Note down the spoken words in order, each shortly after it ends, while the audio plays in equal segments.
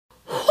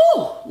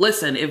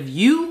listen, if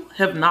you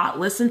have not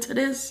listened to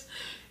this,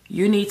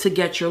 you need to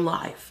get your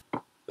life.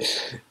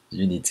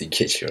 You need to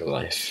get your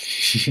life.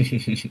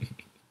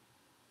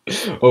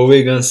 Oh,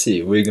 we're gonna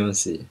see. We're gonna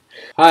see.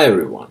 Hi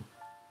everyone,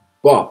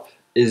 Bob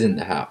is in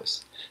the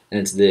house,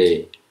 and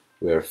today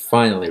we're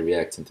finally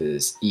reacting to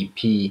this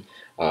EP.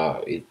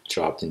 It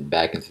dropped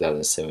back in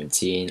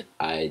 2017.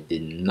 I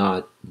did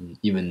not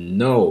even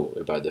know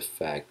about the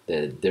fact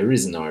that there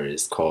is an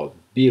artist called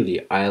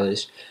Billie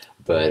Eilish,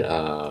 but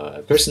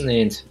a person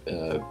named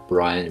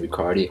Brian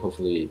Riccardi,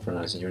 hopefully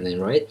pronouncing your name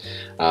right,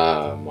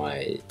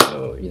 my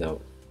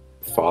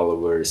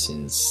follower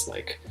since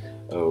like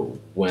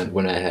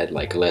when I had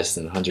like less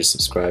than 100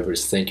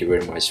 subscribers. Thank you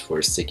very much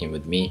for sticking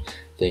with me.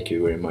 Thank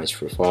you very much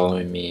for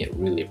following me.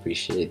 Really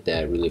appreciate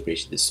that. Really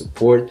appreciate the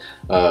support.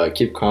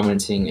 Keep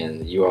commenting,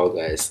 and you all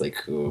guys, like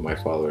my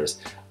followers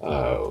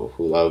who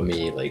love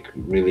me, like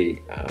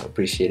really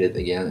appreciate it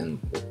again. And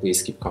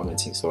please keep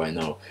commenting so I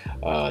know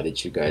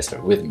that you guys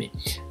are with me.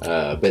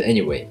 But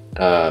anyway,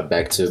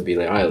 back to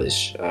Billie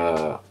Eilish.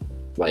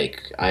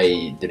 Like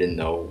I didn't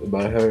know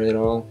about her at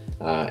all,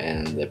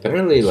 and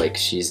apparently like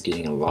she's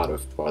getting a lot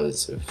of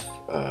positive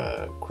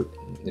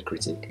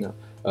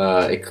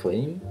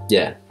acclaim.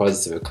 Yeah,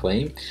 positive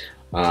acclaim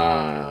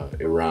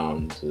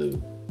around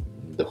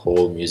the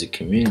whole music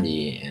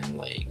community, and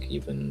like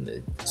even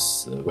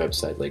this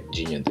website like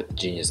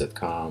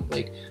genius.com,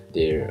 like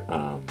they're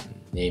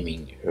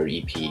naming her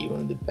EP one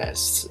of the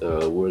best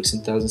works in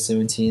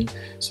 2017.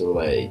 So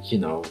like, you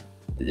know,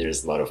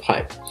 there's a lot of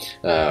hype.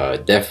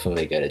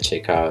 Definitely gotta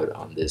check out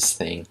on this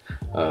thing.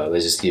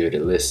 Let's just give it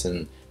a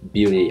listen.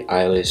 Billie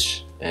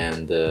Eilish,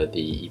 and the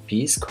EP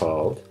is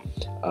called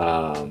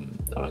oh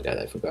my god,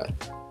 I forgot.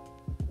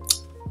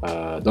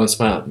 Don't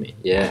Smile at Me.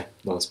 Yeah,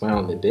 Don't Smile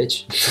at Me,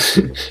 bitch.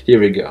 Here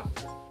we go.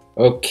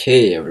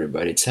 Okay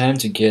everybody, time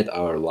to get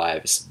our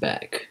lives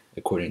back,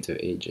 according to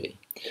AJ.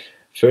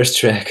 First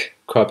track,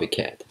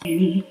 Copycat.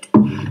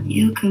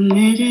 You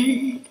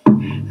committed,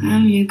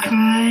 I'm your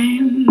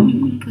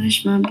crime.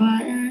 Push my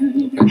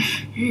button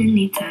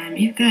anytime.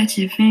 You got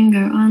your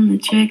finger on the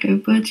trigger,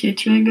 but your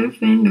trigger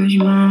finger's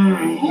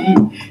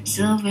mine.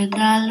 Silver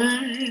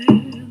dollar,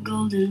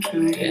 golden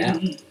flame. Yeah.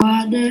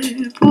 Water,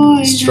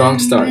 poison, Strong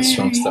start,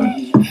 strong start.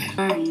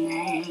 my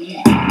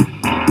name.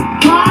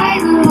 By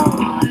the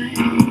way,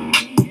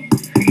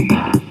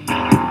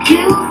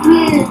 you've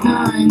been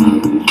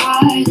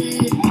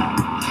uninvited,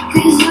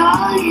 'cause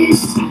all you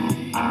say,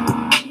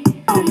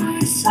 oh,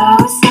 so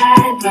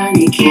sad, but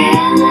you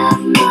can't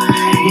have mine.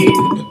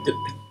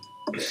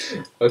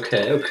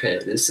 Okay,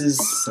 this is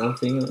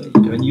something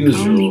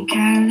unusual,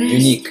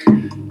 unique.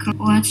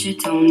 Watch your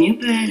tone, you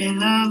better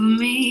love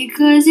me,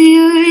 'cause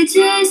you're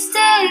just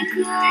a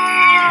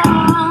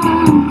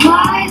clown.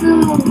 By the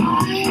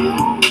way,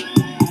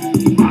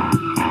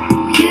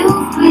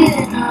 you've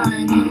been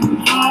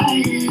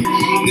uninvited.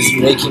 This is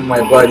making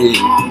my body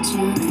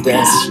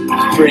dance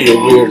pretty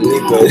weirdly,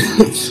 but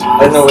I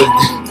don't know,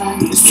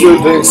 it's still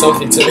doing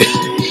something to me.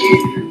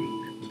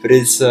 But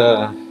it's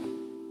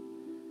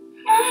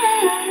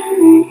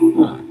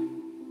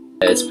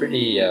it's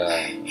pretty wow.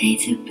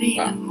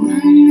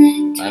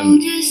 I'm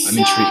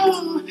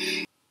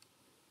intrigued.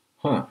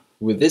 Huh.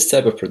 With this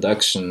type of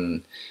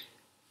production,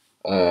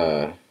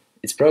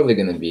 it's probably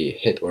gonna be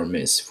hit or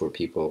miss for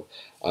people.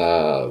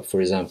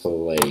 For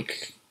example,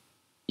 like,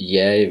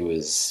 yeah, it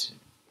was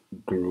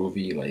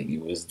groovy, like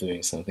it was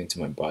doing something to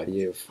my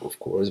body, of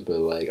course, but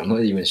like I'm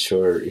not even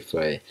sure if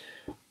I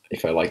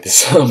like the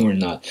song or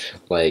not.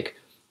 Like,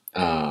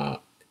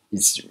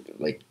 it's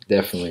like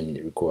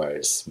definitely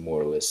requires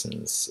more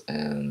listens,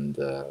 and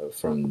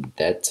from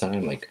that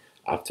time, like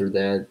after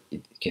that,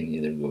 it can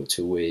either go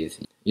two ways.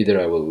 Either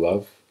I will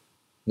love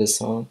the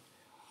song,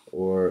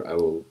 or I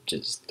will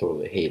just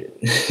totally hate it.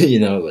 You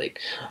know, like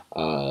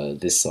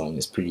this song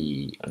is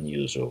pretty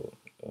unusual,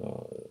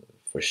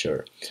 for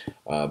sure,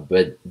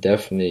 but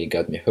definitely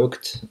got me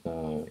hooked,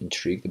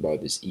 intrigued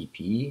about this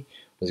EP.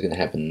 What's gonna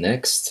happen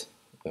next?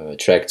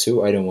 Track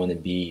 2, I Don't Want to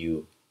Be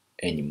You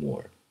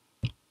Anymore.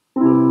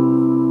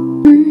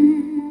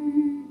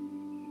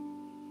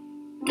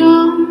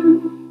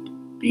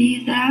 Don't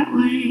be that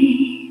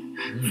way.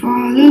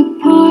 Fall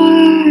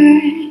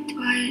apart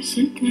twice a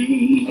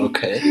day.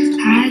 Okay.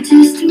 I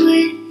just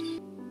wish.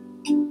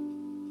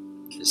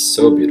 It's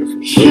so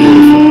beautiful. So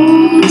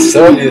beautiful.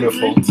 So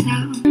beautiful.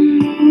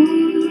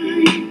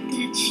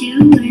 That you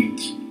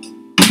wish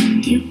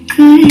you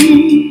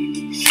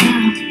could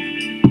stop.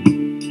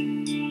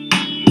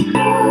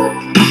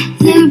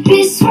 There'd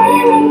be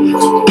swimming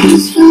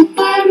pools filled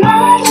by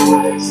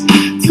models,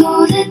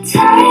 told her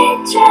tight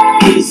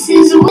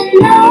dresses with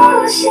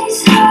no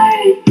she's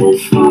heard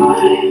before.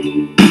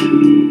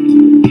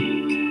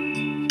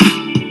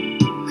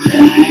 I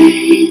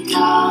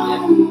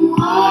don't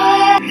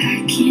want, I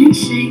can't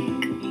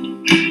shake.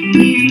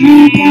 We've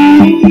made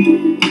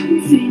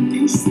every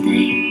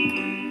mistake.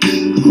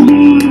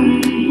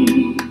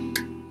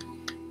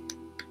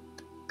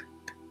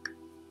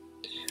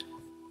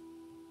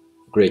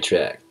 Great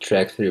track.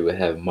 Track 3, we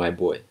have My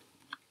Boy.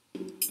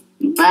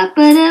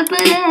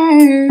 Ba-ba-da-ba-da.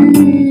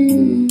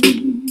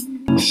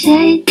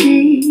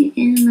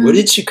 Where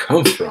did she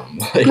come from?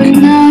 Like,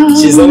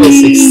 she's only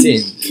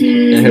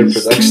 16 and her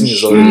production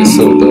is already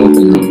so dope,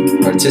 you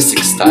know. Artistic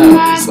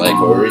style is like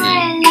already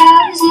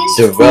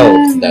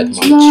developed that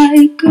much.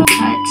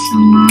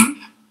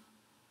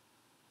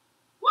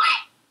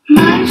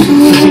 My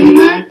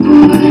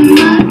boy,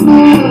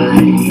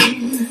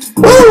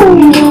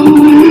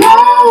 don't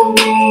love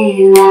me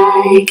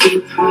like you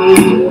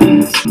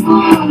promised,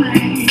 boy.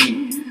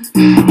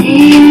 The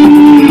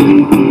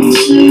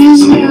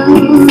answer's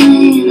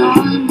going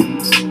on.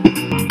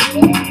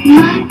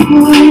 My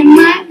boy,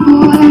 my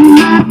boy,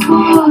 my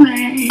boy.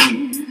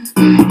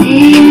 The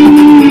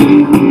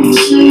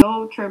answer.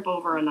 Don't trip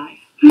over a knife.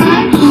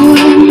 My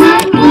boy, my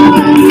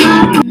boy,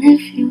 my boy.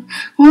 If you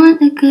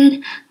want a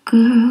good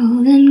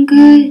girl, then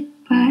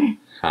goodbye.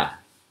 Huh.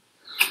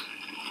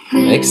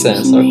 Makes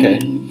sense, okay.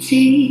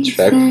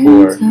 Track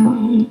 4,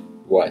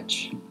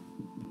 Watch.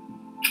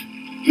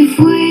 If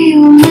we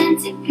were meant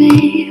to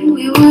be,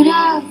 we would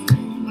have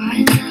been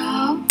by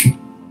now.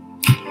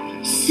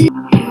 See,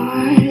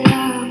 your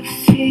love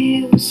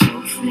feels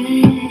so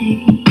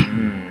fake.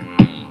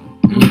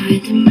 My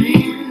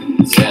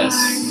demands Yes.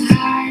 are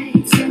high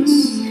to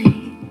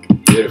make.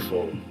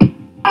 Beautiful. With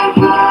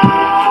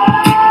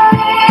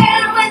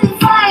the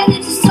fire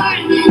that just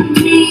started in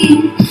me.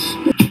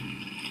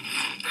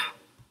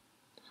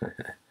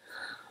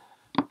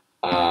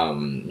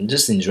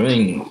 Just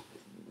enjoying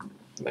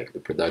like the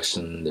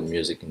production, the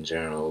music in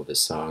general, the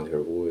song,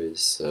 her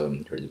voice,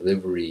 her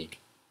delivery,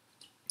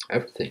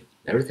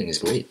 everything is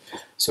great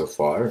so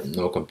far.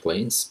 No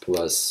complaints.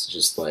 Plus,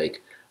 just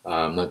like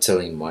not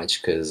telling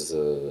much because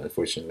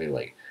unfortunately,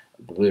 like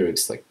the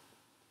lyrics, like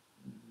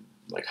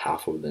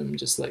half of them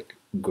just like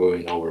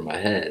going over my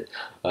head.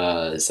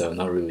 So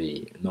not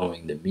really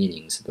knowing the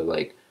meanings. But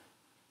like,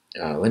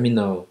 let me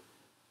know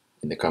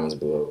in the comments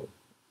below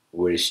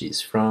where she's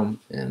from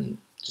and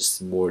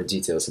just more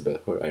details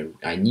about her.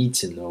 I need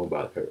to know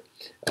about her.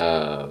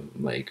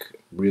 Like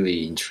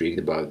really intrigued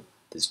about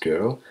this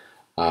girl.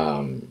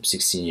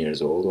 16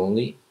 years old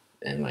only,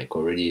 and like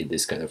already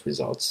this kind of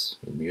results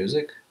in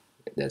music.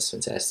 That's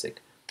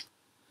fantastic.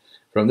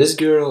 From this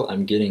girl,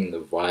 I'm getting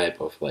the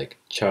vibe of like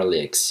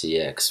Charlie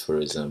XCX, for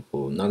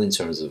example. Not in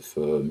terms of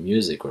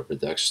music or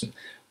production,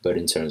 but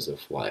in terms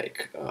of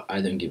like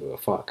I don't give a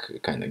fuck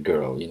kind of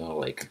girl. You know,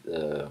 like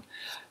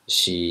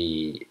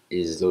she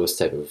is those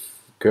type of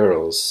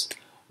girls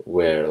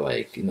where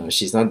like, you know,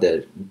 she's not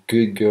that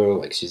good girl,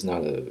 like she's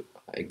not a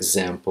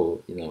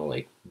example, you know,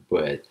 like,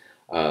 but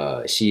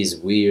she's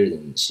weird,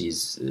 and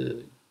she's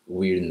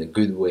weird in a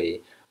good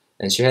way,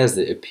 and she has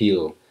the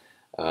appeal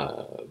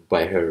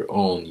by her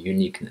own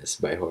uniqueness,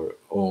 by her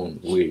own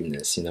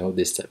weirdness, you know,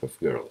 this type of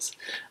girls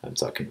I'm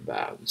talking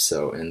about.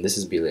 So, and this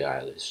is Billie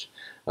Eilish,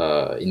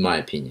 in my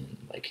opinion.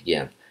 Like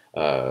again,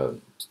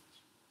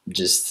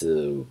 just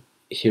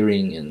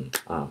hearing and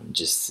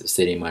just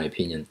stating my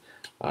opinion,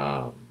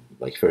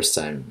 like first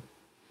time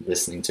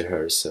listening to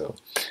her. So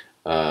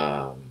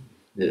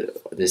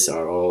these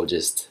are all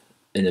just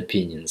in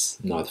opinions,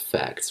 not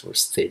facts or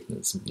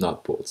statements,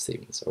 not bold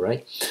statements. All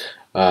right.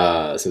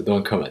 So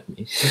don't come at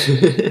me.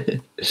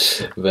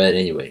 But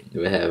anyway,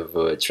 we have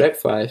track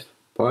 5,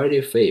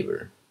 Party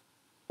Favor.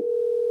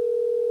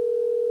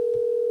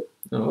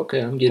 Oh, okay,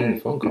 I'm getting a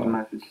phone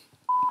call.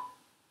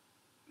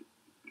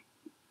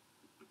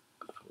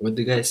 What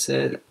the guy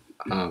said?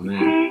 Oh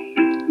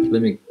man,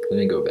 let me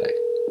go back.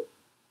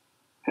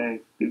 Hey,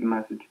 leave a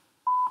message.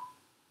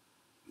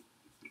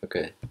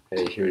 Okay,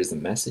 hey, here is the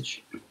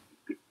message.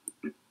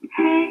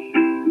 Hey,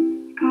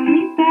 call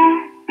me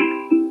back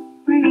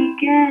when you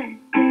get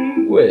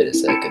it. Wait a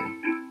second.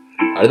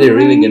 Are they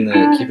really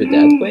gonna keep it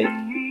that way?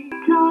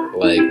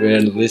 Like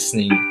we're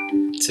listening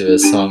to a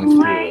song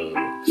through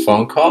a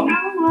phone call?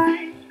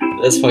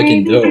 That's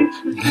fucking dope.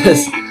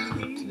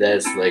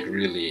 That's like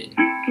really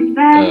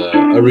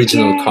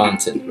original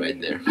content right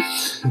there.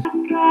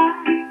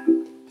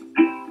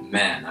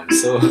 Man,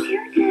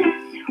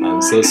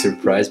 I'm so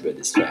surprised by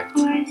this fact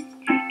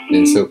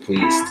and so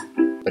pleased.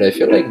 But I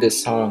feel like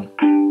this song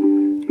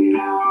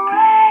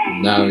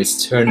now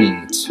is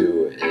turning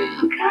to a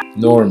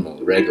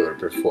normal, regular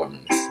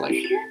performance. Like,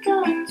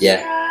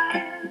 yeah.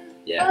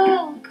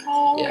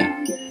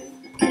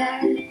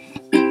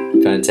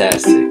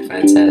 Fantastic.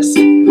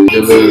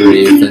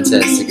 Delivery,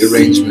 fantastic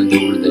arrangement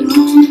over there.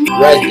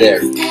 Right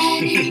there.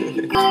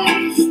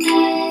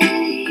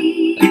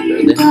 Have you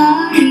heard it?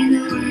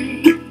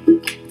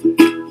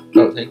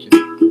 Oh, thank you.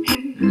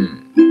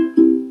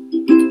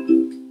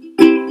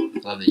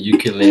 Love the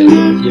ukulele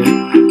over here.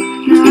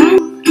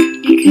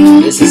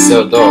 This is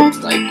so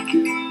dope, like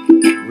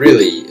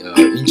really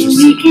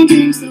interesting.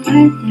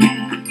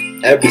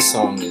 Every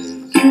song is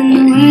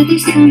like,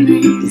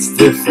 it's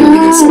different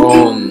in its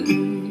own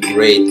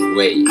great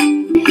way.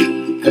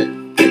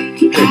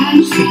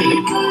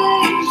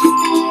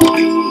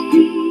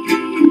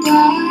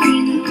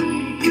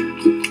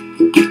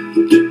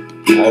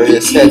 I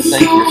already said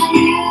thank you.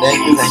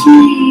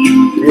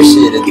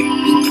 Appreciate it.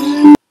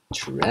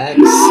 Track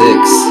 6,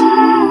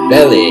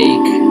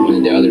 Bellyache, one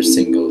of the other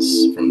singles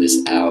from this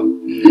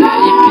album,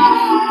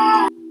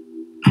 EP.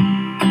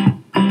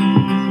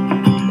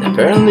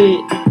 Apparently,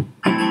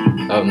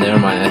 oh, never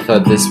mind. I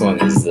thought this one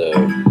is the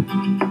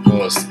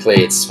most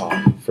played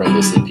song from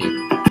this EP.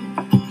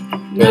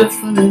 But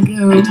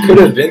it could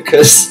have been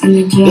because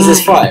this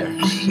is fire.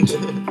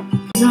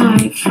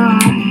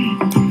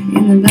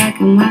 In the back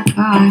of my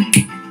car,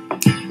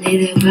 lay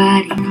their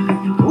body.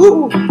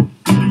 Woo!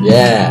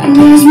 Yeah.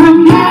 Where's my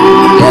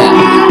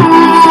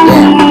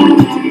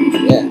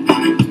Yeah.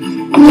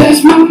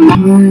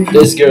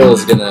 This girl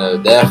is gonna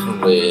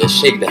definitely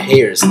shake the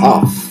hairs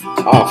off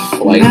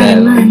like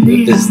that, like,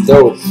 with this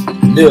dope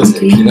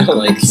music, you know,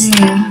 like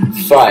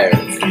fire,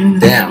 like,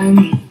 damn.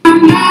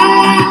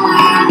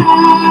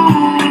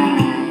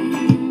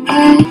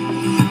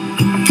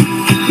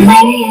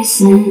 Maybe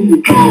it's in the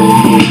gutter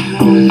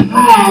where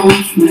I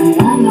left my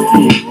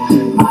lover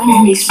on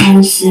an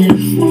expensive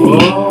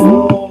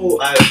Oh,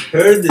 I've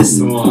heard this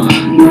one.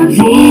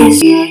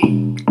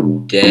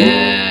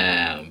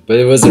 Damn, but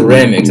it was a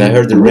remix. I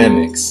heard the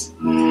remix.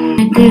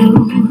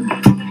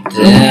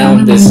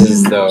 Damn, this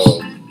is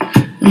dope.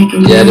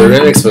 Yeah, the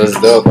remix was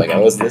dope. Like, I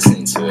was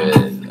listening to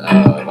it.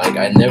 Like,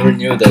 I never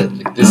knew that,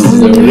 like, this is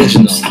the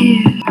original.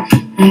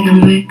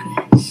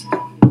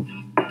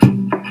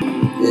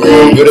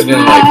 It would have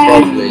been like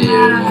probably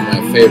one of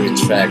my favorite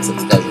tracks of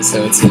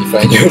 2017 if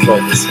I knew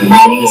about this one.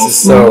 This is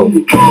so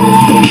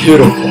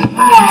beautiful.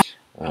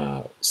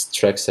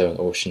 Track 7,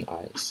 Ocean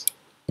Eyes.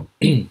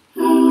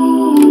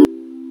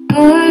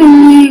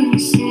 Burning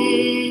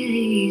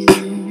cities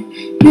and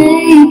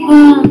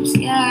napalm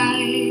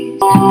skies.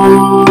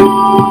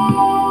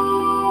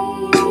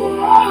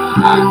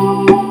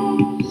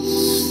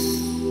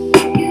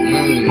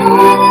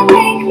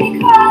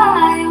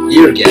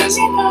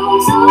 Eargasm.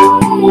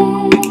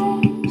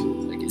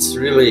 Like, it's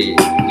really, you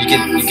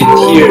can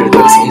hear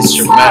those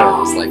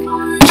instrumentals, like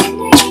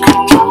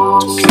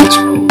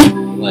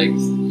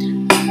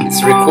it's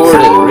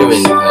recorded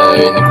really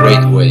in a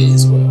great way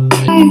as well.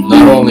 Like,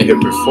 not only her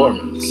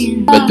performance,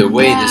 but the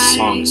way the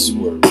songs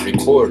were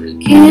recorded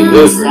and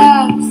delivered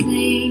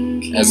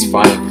as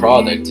final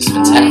product is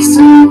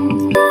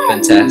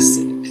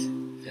fantastic.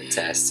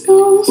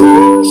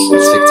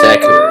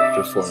 Spectacular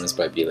performance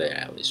by Billie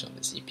Eilish on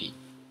this EP.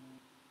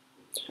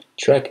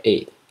 Track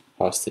 8,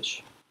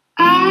 Hostage.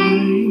 I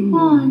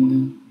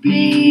wanna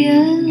be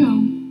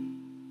alone.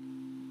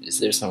 Is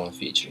there someone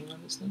featuring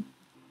on this thing?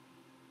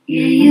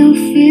 Yeah, you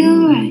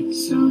feel right,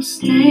 so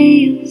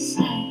stay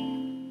inside.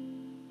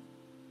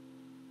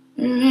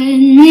 Let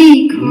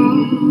me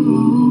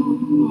grow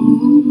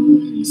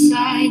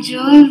inside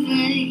your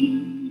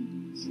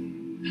veins.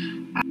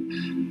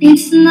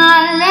 It's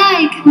not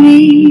like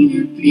me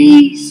to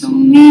be so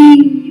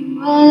mean.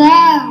 You're all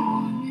I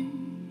wanted.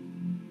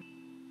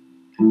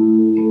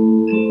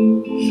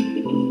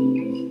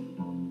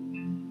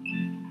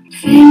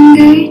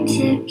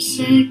 Fingertips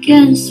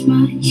against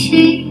my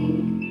cheek.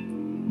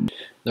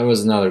 That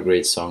was another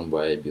great song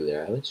by Billie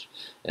Eilish.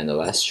 And the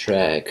last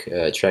track,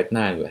 track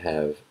 9, we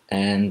have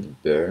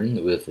And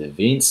Burn with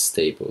Vince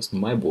Staples,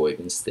 my boy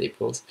Vince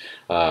Staples.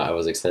 I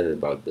was excited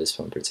about this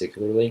one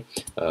particularly.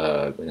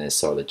 When I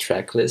saw the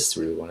track list,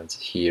 really wanted to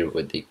hear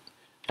what they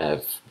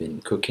have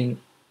been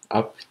cooking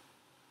up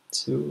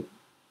to.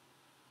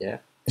 Yeah.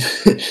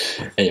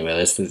 Anyway,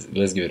 let's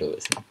give it a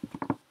listen.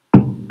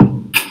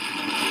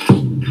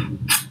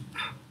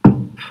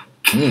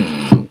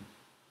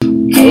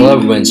 I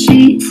love when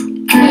she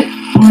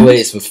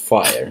plays with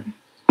fire.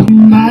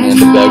 And in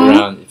the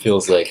background, it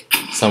feels like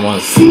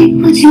someone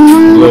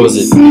blows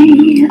the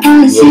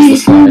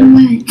fire.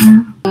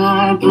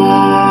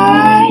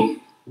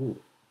 Ooh.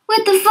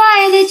 With the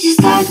fire that you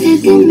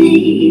started in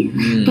me,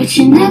 but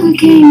you never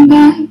came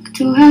back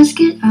to ask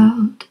it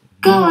out.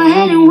 Go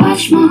ahead and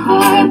watch my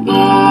heart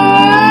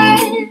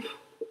burn.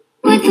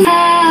 With the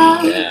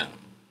fire. Yeah.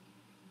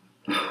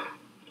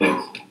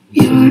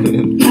 Your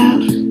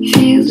love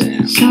feels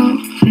so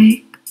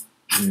fake.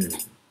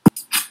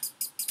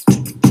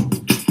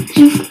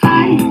 If I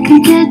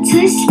could get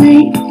to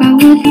sleep, I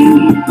would you,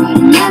 but I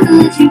never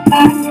let you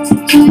back to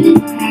put it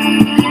out.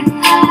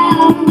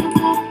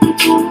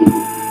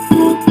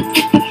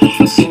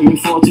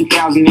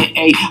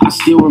 7/4/2008, I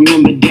still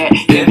remember that.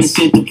 Heaven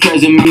sent the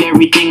present and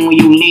everything when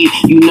you leave.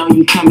 You know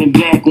you coming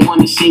back.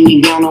 Wanna see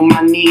me down on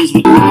my knees.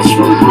 Watch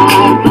my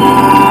heart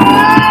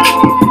burn.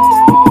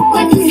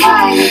 With the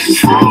fire that you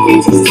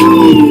started to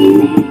see.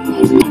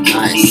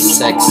 Nice,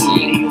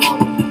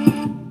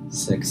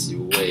 sexy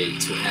way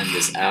to end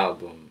this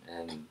album.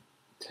 And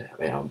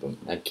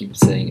I keep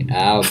saying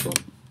album,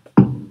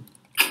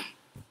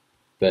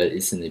 but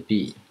it's an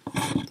EP,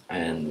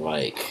 and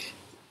like,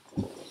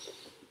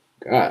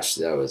 gosh,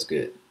 that was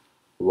good.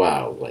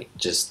 Wow, like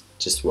just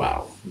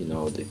wow. You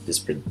know, this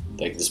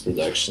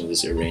production,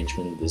 this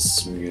arrangement,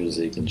 this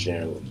music in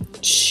general.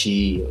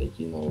 She, like,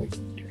 you know, like,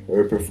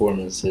 her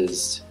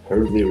performances,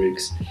 her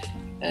lyrics,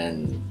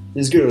 and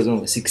this girl was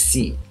only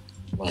 16.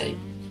 Like,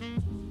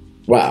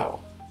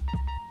 wow,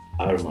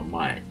 out of my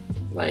mind.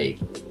 Like,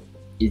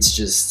 it's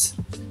just,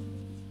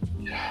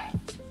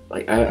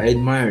 like I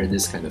admire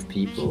this kind of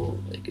people.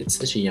 Like at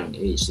such a young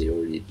age, they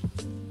already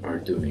are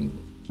doing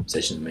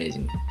such an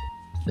amazing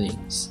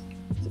things.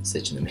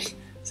 Such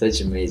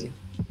amazing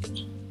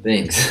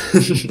things.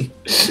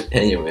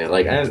 Anyway,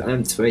 like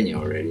I'm 20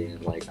 already,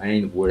 and like I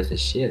ain't worth a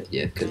shit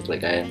yet, cause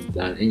like I haven't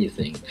done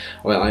anything.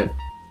 Well,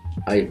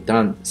 I've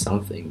done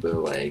something, but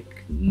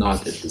like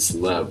not at this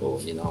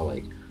level, you know.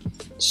 Like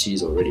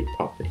she's already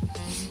popping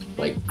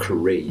like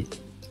crazy.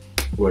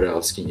 What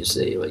else can you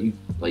say?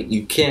 Like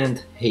you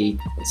can't hate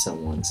on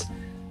someone's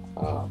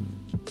um,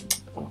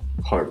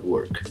 hard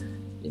work,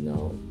 you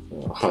know,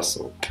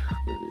 hustle.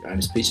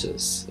 I'm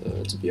speechless,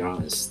 to be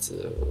honest.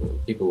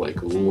 People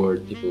like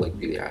Lord, people like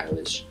Billie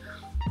Eilish,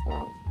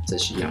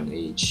 such a young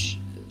age,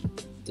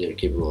 they're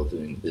capable of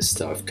doing this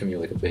stuff.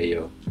 Camila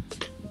Cabello,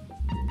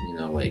 you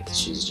know, like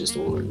she's just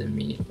older than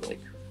me, like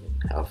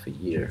half a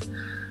year.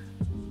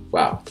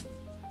 Wow,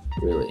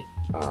 really,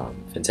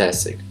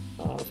 fantastic,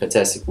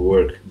 fantastic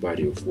work,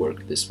 body of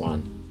work. This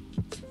one,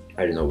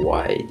 I don't know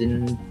why it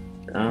didn't,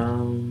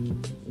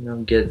 you know,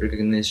 get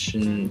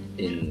recognition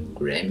in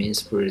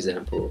Grammys, for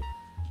example.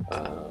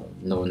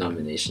 No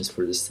nominations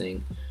for this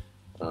thing.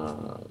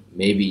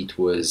 Maybe it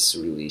was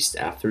released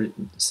after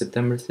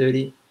September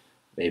 30.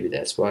 Maybe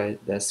that's why,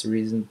 that's the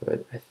reason.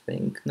 But I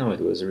think no,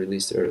 it was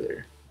released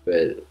earlier.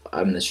 But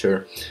I'm not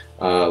sure.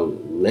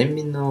 Let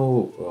me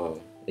know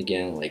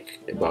again, like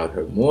about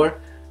her more.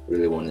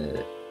 Really want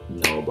to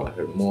know about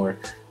her more.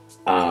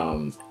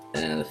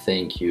 And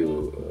thank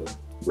you,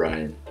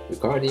 Brian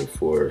Riccardi,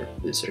 for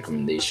this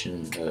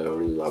recommendation. I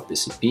really love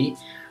this EP.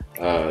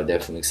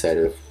 Definitely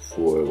excited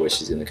for what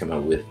she's gonna come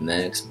out with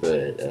next.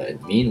 But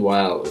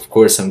meanwhile, of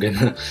course, I'm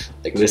gonna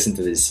like listen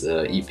to this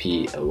EP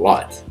a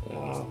lot.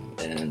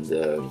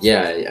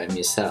 Yeah, I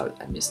missed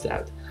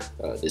out.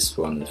 This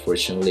one,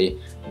 unfortunately.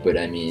 But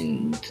I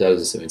mean,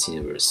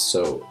 2017 there was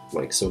so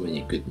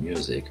many good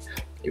music.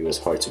 It was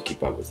hard to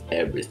keep up with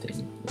everything,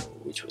 you know,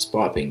 which was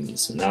popping.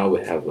 So now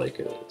we have like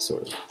a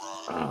sort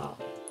of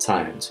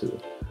time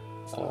to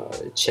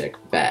check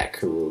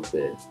back a little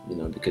bit, you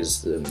know,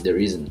 because there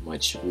isn't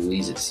much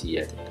releases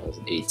yet in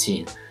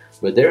 2018.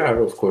 But there are,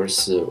 of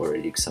course,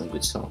 already some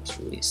good songs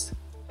released.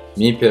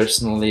 Me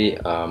personally,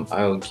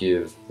 I'll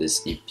give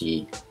this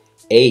EP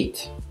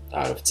 8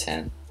 out of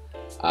 10.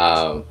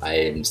 I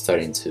am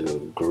starting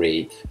to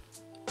grade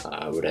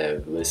what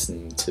I'm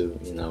listening to,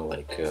 you know,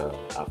 like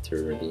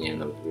after the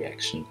end of the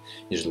reaction.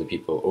 Usually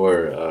people,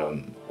 or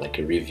like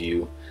a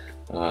review,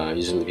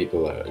 usually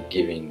people are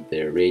giving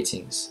their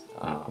ratings.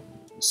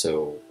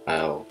 So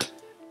I'll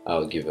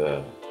give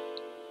a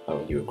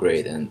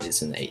grade, and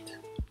it's an 8.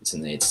 It's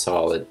an 8,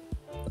 solid,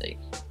 like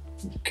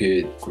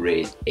good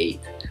grade 8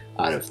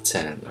 out of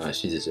 10.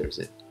 She deserves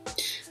it.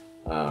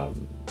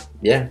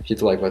 Yeah, hit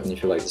the like button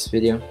if you like this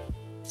video.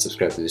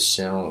 Subscribe to this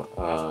channel.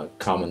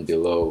 Comment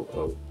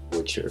below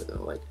what your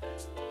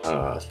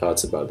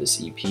thoughts about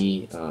this EP.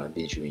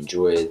 Did you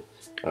enjoy it?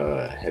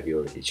 Have you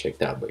already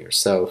checked out by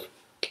yourself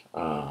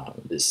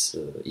this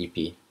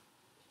EP?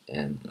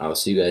 And I'll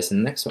see you guys in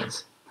the next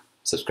ones.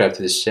 Subscribe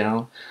to this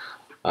channel.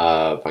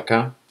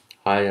 Пока.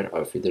 Хайр,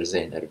 auf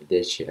Wiedersehen,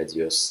 arrivederci,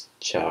 adios,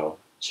 ciao,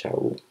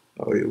 ciao,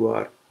 au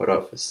revoir,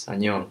 horofes,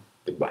 annyeong,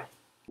 goodbye.